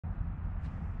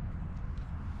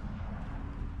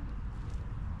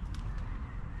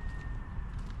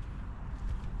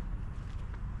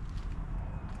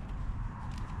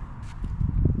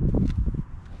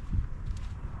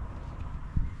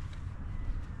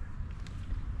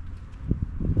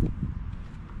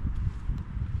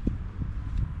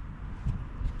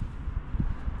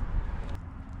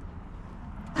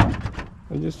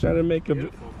I'm just trying to make a...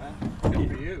 Beautiful, man. Good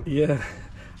for you. Yeah.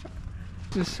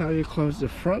 This is how you close the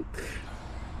front.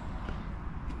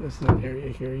 There's no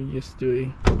area here. You just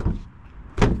do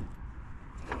a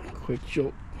quick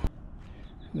jolt.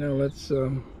 Now let's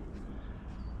open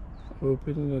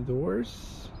the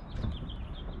doors.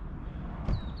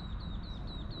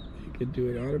 You could do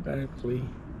it automatically.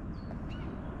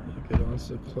 You could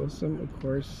also close them. Of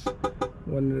course,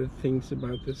 one of the things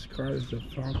about this car is the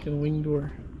Falcon wing door.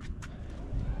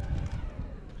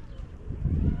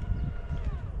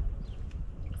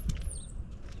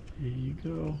 Here you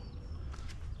go.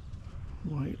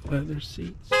 White leather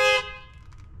seats.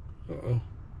 Uh-oh.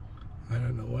 I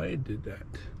don't know why it did that.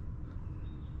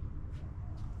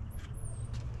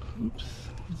 Oops.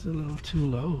 It's a little too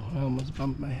low. I almost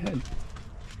bumped my head.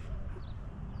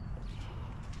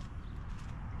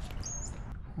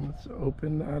 Let's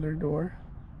open the other door.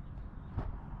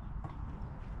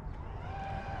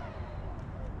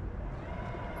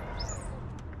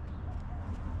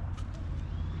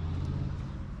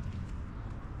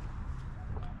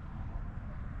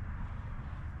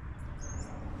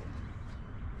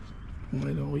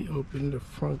 Why don't we open the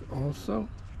front also?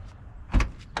 Here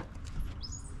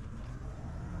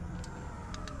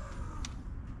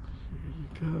you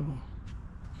go.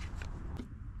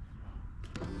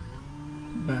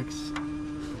 Backs.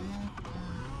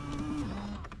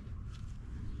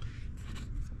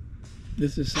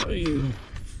 This is how you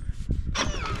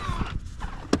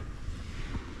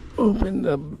open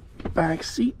the back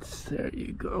seats. There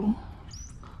you go.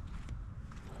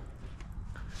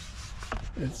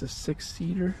 It's a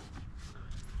 6-seater.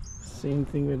 Same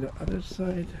thing with the other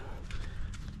side.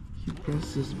 You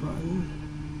press this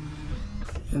button,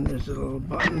 and there's a little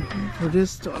button for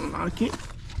this to unlock it.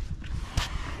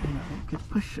 And now you can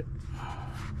push it.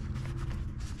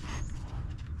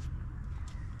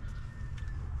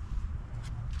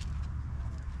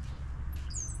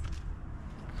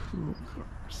 Cool car,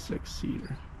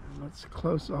 6-seater. Let's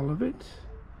close all of it.